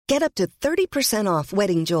Get up to 30% off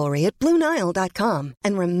wedding jewelry at BlueNile.com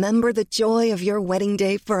and remember the joy of your wedding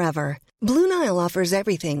day forever. Blue Nile offers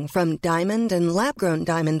everything from diamond and lab-grown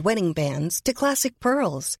diamond wedding bands to classic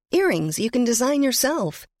pearls, earrings you can design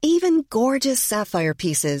yourself, even gorgeous sapphire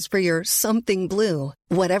pieces for your something blue.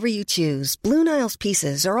 Whatever you choose, Blue Nile's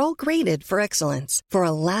pieces are all graded for excellence, for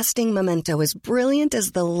a lasting memento as brilliant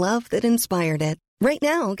as the love that inspired it. Right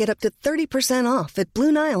now, get up to 30% off at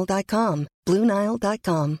BlueNile.com.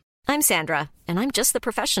 BlueNile.com. I'm Sandra, and I'm just the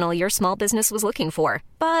professional your small business was looking for.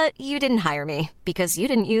 But you didn't hire me because you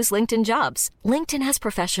didn't use LinkedIn Jobs. LinkedIn has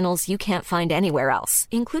professionals you can't find anywhere else,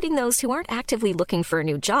 including those who aren't actively looking for a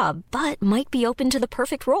new job, but might be open to the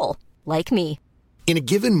perfect role, like me. In a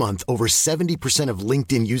given month, over 70% of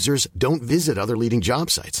LinkedIn users don't visit other leading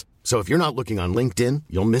job sites. So if you're not looking on LinkedIn,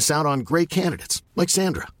 you'll miss out on great candidates like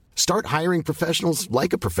Sandra. Start hiring professionals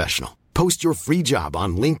like a professional. Post your free job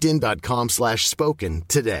on linkedin.com/spoken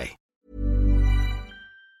today.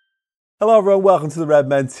 Hello everyone, welcome to the Red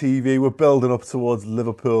Men TV. We're building up towards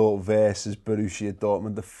Liverpool versus Borussia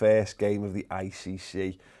Dortmund, the first game of the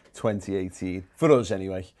ICC 2018. For us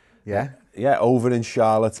anyway. Yeah, over in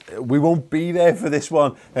Charlotte. We won't be there for this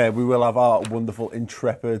one. We will have our wonderful,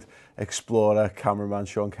 intrepid explorer, cameraman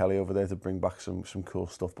Sean Kelly over there to bring back some cool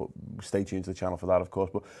stuff, but stay tuned to the channel for that, of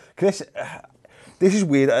course. But Chris, this is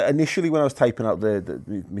weird. Initially, when I was typing out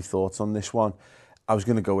my thoughts on this one, I was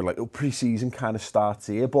going to go with like, pre-season kind of starts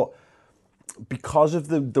here, but because of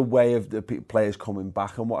the way of the players coming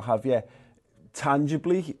back and what have you,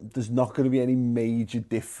 tangibly, there's not going to be any major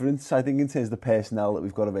difference, I think, in terms of the personnel that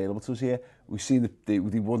we've got available to us here. We've seen the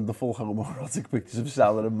wonderful homoerotic pictures of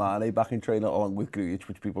Salah and Mane back in training along with Grujic,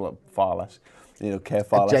 which people are far less, care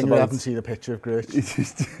far less about. I genuinely haven't seen a picture of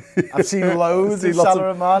Grujic. I've seen loads of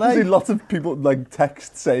Salah and Mane. I've seen lots of people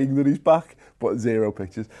text saying that he's back, but zero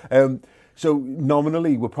pictures. So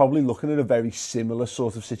nominally, we're probably looking at a very similar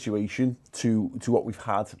sort of situation to what we've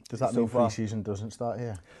had. Does that mean pre-season doesn't start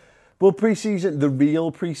here? Well, pre-season, the real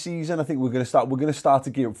pre-season, I think we're going to start to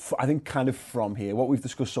gear up, I think, kind of from here. What we've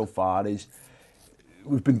discussed so far is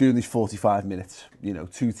we've been doing these 45 minutes,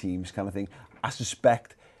 two teams kind of thing. I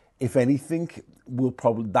suspect, if anything,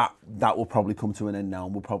 that will probably come to an end now,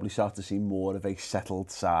 and we'll probably start to see more of a settled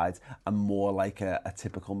side and more like a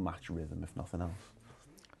typical match rhythm, if nothing else.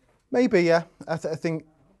 Maybe, yeah. I think,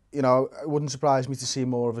 it wouldn't surprise me to see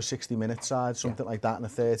more of a 60-minute side, something like that, and a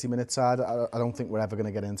 30-minute side. I don't think we're ever going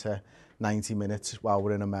to get into 90 minutes while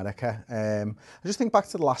we're in America. I just think back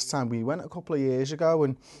to the last time we went a couple of years ago,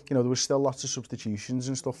 and, there was still lots of substitutions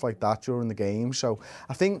and stuff like that during the game. So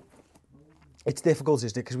I think it's difficult,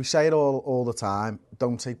 isn't it? Because we say it all the time,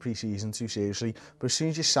 don't take pre-season too seriously. But as soon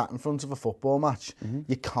as you're sat in front of a football match,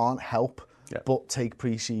 you can't help but take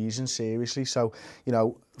pre-season seriously. So,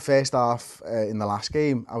 first half in the last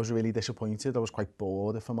game, I was really disappointed. I was quite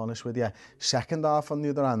bored, if I'm honest with you. Second half, on the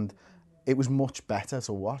other hand, it was much better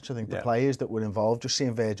to watch. I think the players that were involved, just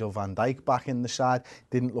seeing Virgil van Dijk back in the side,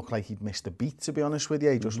 didn't look like he'd missed a beat, to be honest with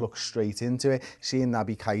you. He just looked straight into it. Seeing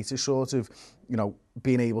Naby Keita sort of,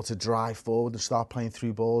 being able to drive forward and start playing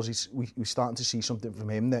through balls, we're starting to see something from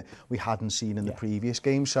him that we hadn't seen in the previous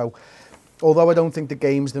game. So, although I don't think the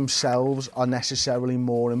games themselves are necessarily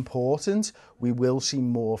more important, we will see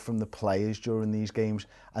more from the players during these games,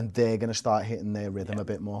 and they're going to start hitting their rhythm a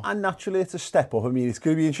bit more. And naturally, it's a step up. I mean, it's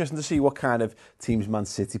going to be interesting to see what kind of teams Man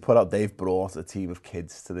City put out. They've brought a team of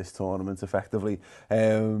kids to this tournament, effectively.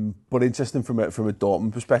 But interesting from a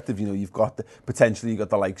Dortmund perspective, you've got potentially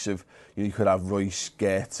the likes of, you could have Royce,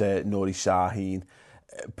 Goethe, Nuri Sahin.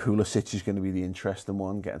 Pulisic is going to be the interesting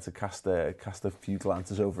one, getting to cast a few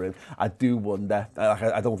glances over him. I do wonder,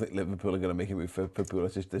 I don't think Liverpool are going to make a move for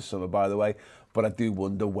Pulisic this summer, by the way, but I do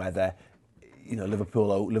wonder whether,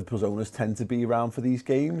 Liverpool's owners tend to be around for these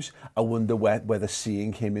games. I wonder whether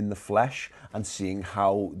seeing him in the flesh and seeing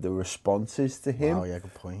how the response is to him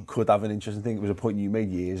good point. Could have an interesting thing. It was a point you made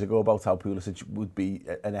years ago about how Pulisic would be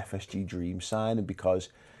an FSG dream sign, and because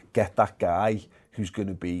get that guy who's going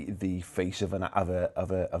to be the face of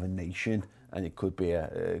a nation, and it could be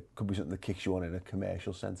something that kicks you on in a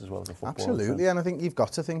commercial sense as well as a football. Absolutely, and I think you've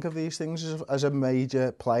got to think of these things as a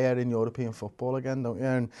major player in European football again, don't you?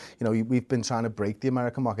 And we've been trying to break the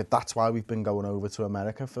American market. That's why we've been going over to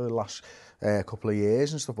America for the last couple of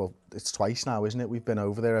years and stuff. Well, it's twice now, isn't it? We've been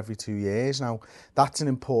over there every 2 years now. That's an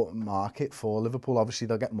important market for Liverpool. Obviously,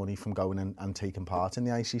 they'll get money from going and taking part in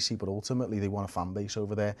the ICC, but ultimately they want a fan base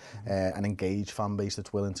over there, an engaged fan base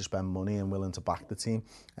that's willing to spend money and willing to back the team.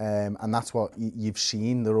 And that's what but you've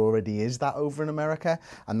seen there already is that over in America,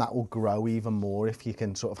 and that will grow even more if you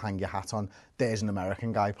can sort of hang your hat on, there's an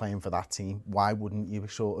American guy playing for that team. Why wouldn't you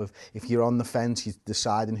sort of, if you're on the fence, you're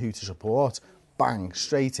deciding who to support, bang,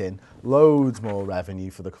 straight in, loads more revenue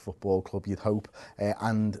for the football club, you'd hope,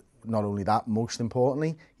 and not only that, most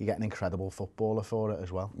importantly, you get an incredible footballer for it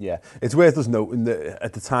as well. Yeah, it's worth us noting that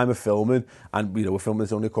at the time of filming, and we're filming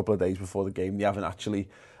this only a couple of days before the game, they haven't actually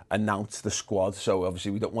announced the squad, so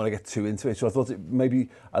obviously we don't want to get too into it. So I thought it maybe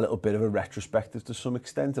a little bit of a retrospective to some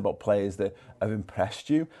extent about players that have impressed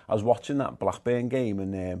you. I was watching that Blackburn game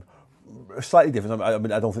and slightly different. I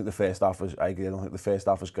mean, I don't think the first half was. I agree. I don't think the first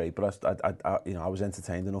half was great, but I was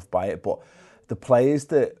entertained enough by it. But the players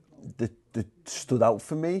that stood out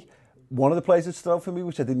for me, one of the players that stood out for me, who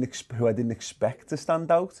I didn't expect to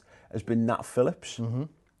stand out, has been Nat Phillips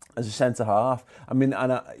as a centre half. I mean,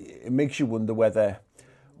 and it makes you wonder whether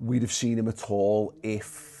we'd have seen him at all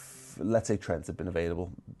if, let's say, Trent had been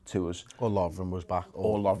available to us. Or Lovren was back.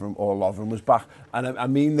 Or Lovren was back. And I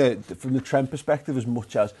mean that from the Trent perspective, as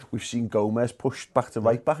much as we've seen Gomez pushed back to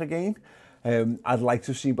right back again, I'd like to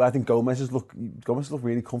have seen, but I think Gomez has looked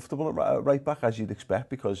really comfortable at right back, as you'd expect,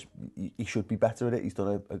 because he should be better at it. He's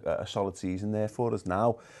done a solid season there for us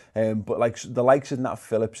now. But like the likes of Nat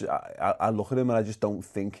Phillips, I look at him and I just don't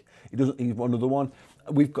think he's another one.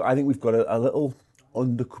 I think we've got a little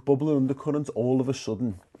bubbling undercurrent all of a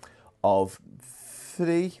sudden of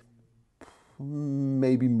 3,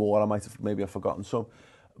 maybe more. Maybe I've forgotten some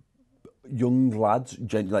young lads,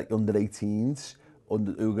 like under 18s. Who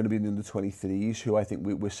are going to be in the under-23s, who I think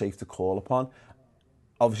we're safe to call upon.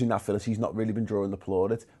 Obviously, Nat Phillips, he's not really been drawing the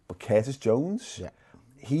plaudit, but Curtis Jones,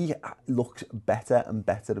 he looks better and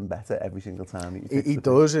better and better every single time. He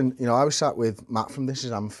does, and I was sat with Matt from This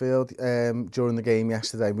Is Anfield during the game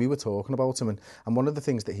yesterday, and we were talking about him, and one of the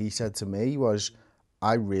things that he said to me was,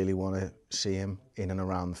 I really want to see him in and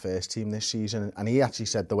around the first team this season, and he actually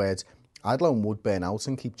said the words, I'd loan Wood, burn out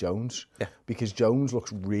and keep Jones, because Jones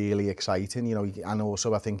looks really exciting, and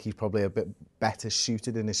also I think he's probably a bit better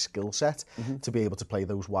suited in his skill set to be able to play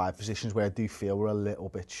those wide positions where I do feel we're a little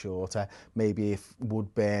bit shorter. Maybe if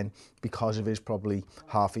Woodburn, because of his probably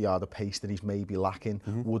half a yard of pace that he's maybe lacking,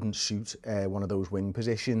 wouldn't suit one of those wing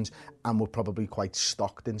positions, and we're probably quite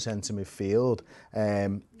stocked in centre midfield.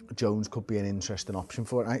 Jones could be an interesting option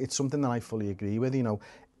for it. It's something that I fully agree with.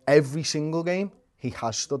 Every single game he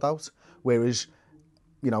has stood out. Whereas,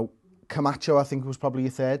 Camacho, I think, was probably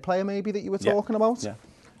your third player maybe that you were talking about. Yeah.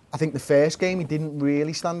 I think the first game he didn't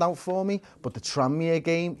really stand out for me, but the Tranmere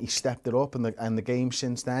game he stepped it up, and the game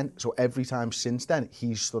since then. So every time since then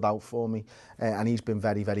he's stood out for me, and he's been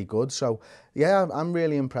very, very good. So yeah, I'm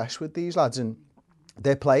really impressed with these lads, and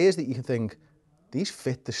they're players that you can think these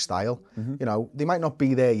fit the style. They might not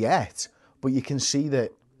be there yet, but you can see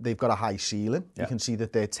that they've got a high ceiling. You can see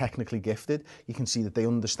that they're technically gifted. You can see that they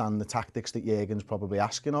understand the tactics that Jurgen's probably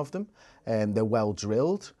asking of them. They're well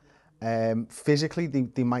drilled. Physically,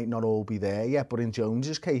 they might not all be there yet, but in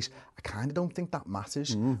Jones's case, I kind of don't think that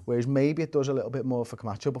matters. Whereas maybe it does a little bit more for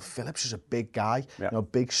Camacho, but Phillips is a big guy,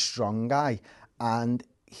 big, strong guy, and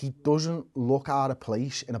he doesn't look out of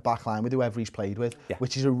place in a back line with whoever he's played with,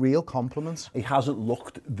 which is a real compliment. He hasn't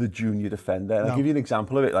looked the junior defender. And I'll give you an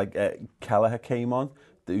example of it. Like Kelleher came on,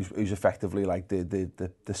 who's effectively like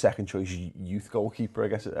the second choice youth goalkeeper, I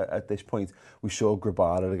guess, at this point. We saw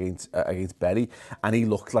Grabara against Berry, and he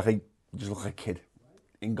looked like a kid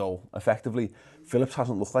in goal, effectively. Phillips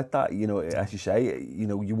hasn't looked like that, as you say,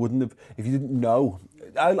 you wouldn't have, if you didn't know.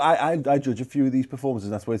 I judge a few of these performances,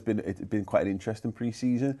 and that's why it's been quite an interesting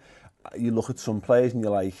pre-season. You look at some players and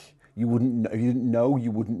you're like, you wouldn't know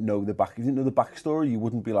the backstory. You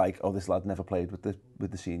wouldn't be like, oh, this lad never played with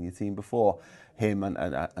the senior team before. Him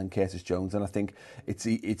and Curtis Jones, and I think it's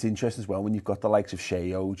interesting as well when you've got the likes of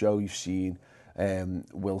Shea Ojo. You've seen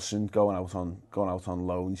Wilson going out on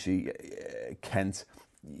loan. You see Kent.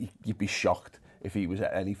 You'd be shocked if he was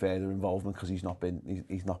at any further involvement, because he's not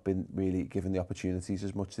been really given the opportunities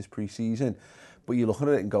as much this pre-season. But you're looking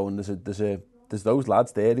at it and going, there's those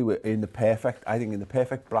lads there who are in the perfect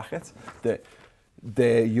bracket, that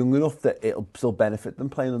they're young enough that it'll still benefit them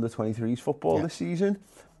playing under 23s football this season,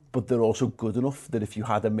 but they're also good enough that if you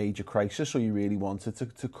had a major crisis or you really wanted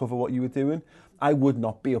to cover what you were doing, I would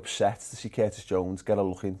not be upset to see Curtis Jones get a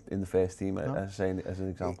look in the first team, as an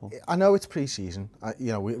example. I know it's pre-season,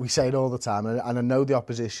 we say it all the time, and I know the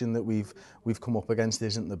opposition that we've come up against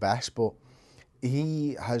isn't the best, but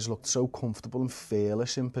he has looked so comfortable and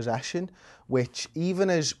fearless in possession, which even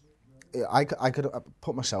as I could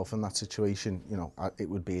put myself in that situation, it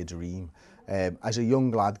would be a dream. as a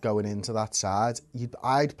young lad going into that side,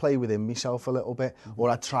 I'd play within myself a little bit, or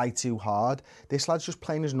I'd try too hard. This lad's just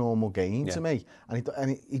playing his normal game to me,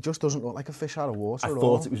 and he just doesn't look like a fish out of water at all. I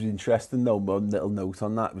thought it was interesting though, one little note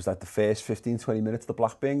on that, was that the first 15-20 minutes of the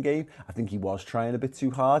Blackburn game, I think he was trying a bit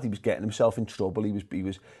too hard. He was getting himself in trouble. He was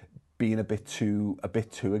being a bit too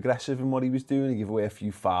aggressive in what he was doing. He gave away a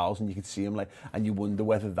few fouls, and you could see him and you wonder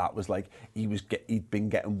whether that was he'd been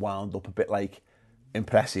getting wound up a bit, like,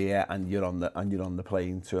 impress here and you're on the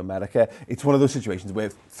plane to America. It's one of those situations where,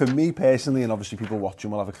 for me personally, and obviously people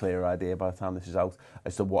watching will have a clearer idea by the time this is out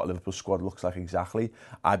as to what Liverpool squad looks like exactly,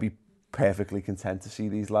 I'd be perfectly content to see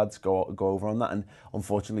these lads go over on that. And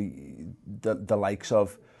unfortunately, the likes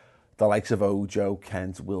of Ojo,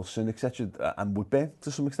 Kent, Wilson, etc., and Woodburn to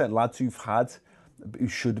some extent, lads who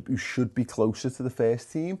should be closer to the first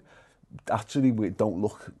team, actually don't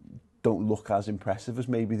look as impressive as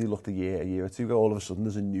maybe they looked a year or two ago. All of a sudden,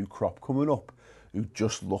 there's a new crop coming up who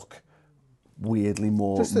just look weirdly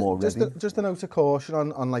more ready. Just a note of caution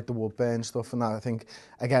on like the Woodburn stuff and that. I think,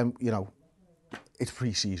 again, you know, it's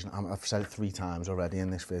pre-season. I've said it 3 times already in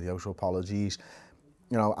this video, so apologies.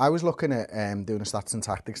 You know, I was looking at doing a stats and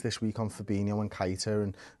tactics this week on Fabinho and Keita,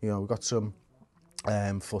 and, you know, we got some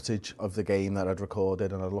footage of the game that I'd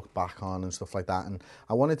recorded and I looked back on and stuff like that, and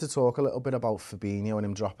I wanted to talk a little bit about Fabinho and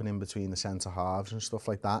him dropping in between the centre halves and stuff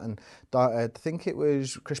like that. And I think it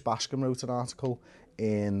was Chris Bascom wrote an article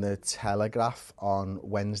in the Telegraph on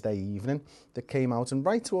Wednesday evening that came out, and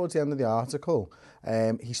right towards the end of the article,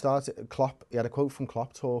 he had a quote from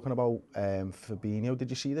Klopp talking about Fabinho.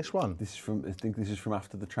 Did you see this one? I think this is from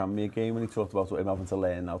after the Tranmere game, when he talked about him having to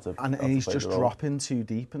learn how to and he's just dropping too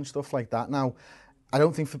deep and stuff like that. Now, I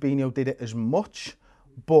don't think Fabinho did it as much,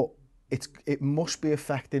 but it must be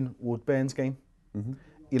affecting Woodburn's game. Mm-hmm.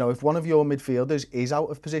 You know, if one of your midfielders is out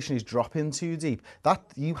of position, is dropping too deep, that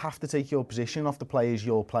you have to take your position off the players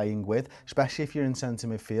you're playing with, especially if you're in centre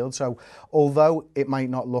midfield. So, although it might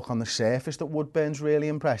not look on the surface that Woodburn's really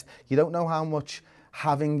impressed, you don't know how much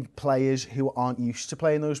having players who aren't used to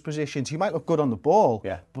playing those positions, you might look good on the ball,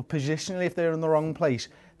 but positionally, if they're in the wrong place,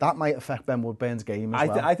 that might affect Ben Woodburn's game as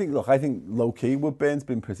well. I think low-key, Woodburn's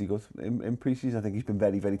been pretty good in pre-season. I think he's been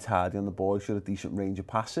very, very tidy on the ball. He's got a decent range of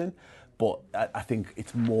passing. But I think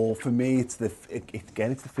it's more, for me, it's the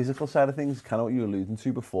physical side of things, kind of what you were alluding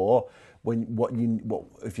to before.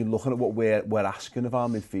 If you're looking at what we're asking of our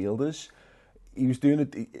midfielders, he was doing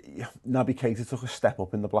it. Naby Keita took a step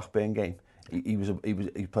up in the Blackburn game. He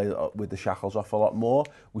played with the shackles off a lot more.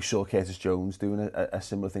 We saw Curtis Jones doing a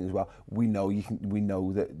similar thing as well. We know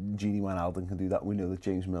that Gini Wijnaldum can do that. We know that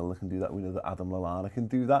James Milner can do that. We know that Adam Lallana can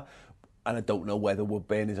do that. And I don't know whether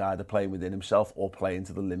Woodburn is either playing within himself or playing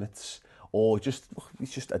to the limits, or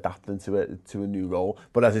he's just adapting to a new role.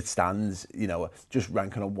 But as it stands, you know, just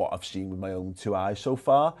ranking on what I've seen with my own 2 eyes so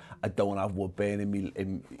far, I don't have Woodburn in me.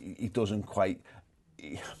 He doesn't quite.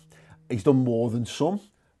 He's done more than some,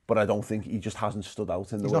 but I don't think he just hasn't stood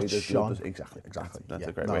out in the way that he does. Exactly. That's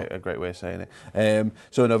a great way of saying it.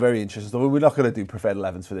 So no, very interesting stuff. We're not going to do preferred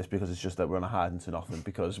 11s for this because it's just that we're on a hard into nothing,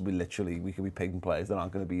 because we could be picking players that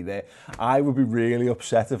aren't going to be there. I would be really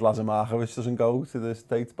upset if Lazar Markovic doesn't go to the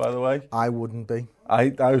States, by the way. I wouldn't be. I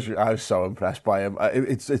was so impressed by him.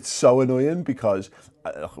 It's so annoying because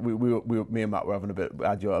me and Matt were having a bit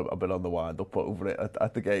on the wind up over it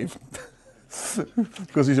at the game.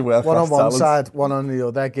 Because he's a world-class talent. One on one side, one on the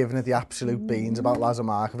other, giving it the absolute beans about Lazar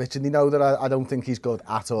Markovic, and they know that I don't think he's good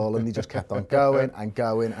at all, and they just kept on going and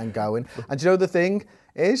going and going. And do you know the thing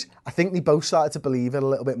is, I think they both started to believe it a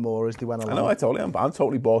little bit more as they went along. I know, I'm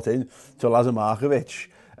totally bought in to Lazar Markovic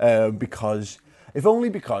because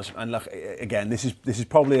and look, again, this is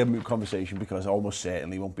probably a moot conversation because I almost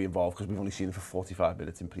certainly won't be involved because we've only seen him for 45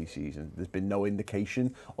 minutes in pre-season. There's been no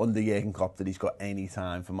indication under Jurgen Klopp that he's got any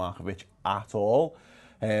time for Markovic at all.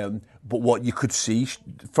 But what you could see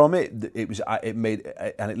from it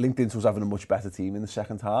linked into us having a much better team in the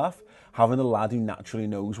second half. Having a lad who naturally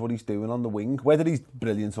knows what he's doing on the wing, whether he's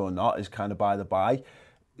brilliant or not, is kind of by the by.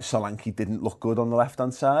 Solanke didn't look good on the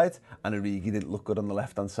left-hand side, and Origi didn't look good on the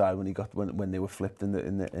left-hand side when they were flipped in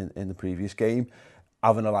the previous game.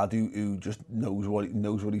 Having a lad who just knows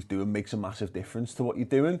what he's doing makes a massive difference to what you're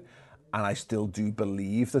doing, and I still do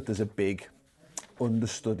believe that there's a big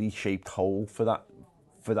understudy-shaped hole for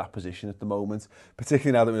that position at the moment,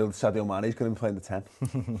 particularly now that we know that Sadio Mane is going to be playing the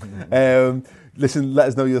 10. Listen, let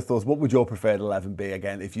us know your thoughts. What would your preferred 11 be?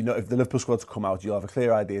 Again, if the Liverpool squad's come out, you'll have a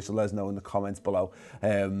clear idea, so let us know in the comments below.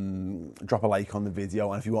 Drop a like on the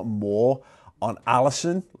video, and if you want more on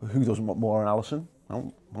Alisson, who doesn't want more on Alisson?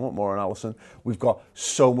 I want more on Alisson. We've got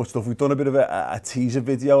so much stuff. We've done a bit of a teaser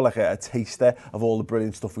video, like a taster of all the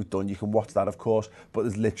brilliant stuff we've done. You can watch that, of course, but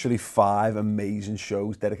there's literally 5 amazing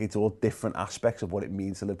shows dedicated to all different aspects of what it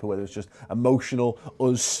means to Liverpool, whether it's just emotional,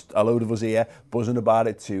 a load of us here buzzing about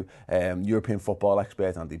it, to European football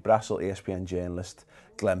expert Andy Brassel, ESPN journalist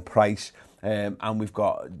Glenn Price, and we've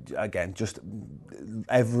got, again, just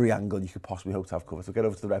every angle you could possibly hope to have covered. So get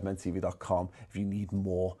over to theredmentv.com if you need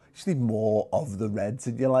more. Just need more of the Reds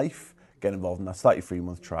in your life. Get involved in that. Start your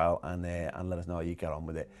 3-month trial and let us know how you get on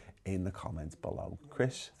with it in the comments below.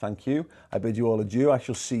 Chris, thank you. I bid you all adieu. I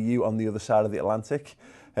shall see you on the other side of the Atlantic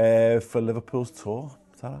for Liverpool's tour.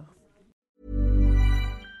 Ta-ra.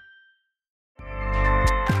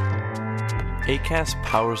 Acast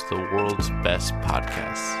powers the world's best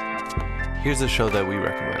podcasts. Here's a show that we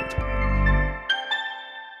recommend.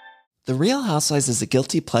 The Real Housewives is a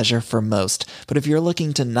guilty pleasure for most, but if you're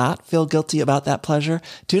looking to not feel guilty about that pleasure,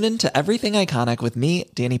 tune in to Everything Iconic with me,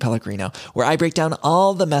 Danny Pellegrino, where I break down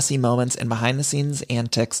all the messy moments and behind-the-scenes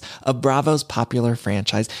antics of Bravo's popular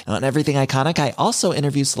franchise. And on Everything Iconic, I also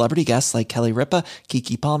interview celebrity guests like Kelly Ripa,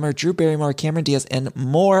 Keke Palmer, Drew Barrymore, Cameron Diaz, and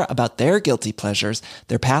more about their guilty pleasures,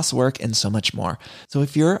 their past work, and so much more. So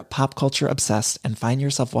if you're pop culture obsessed and find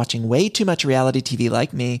yourself watching way too much reality TV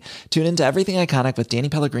like me, tune into Everything Iconic with Danny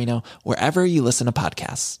Pellegrino, wherever you listen to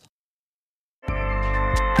podcasts.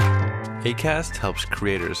 Acast helps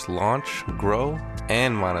creators launch, grow,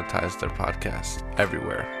 and monetize their podcasts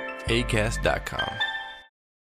everywhere. Acast.com.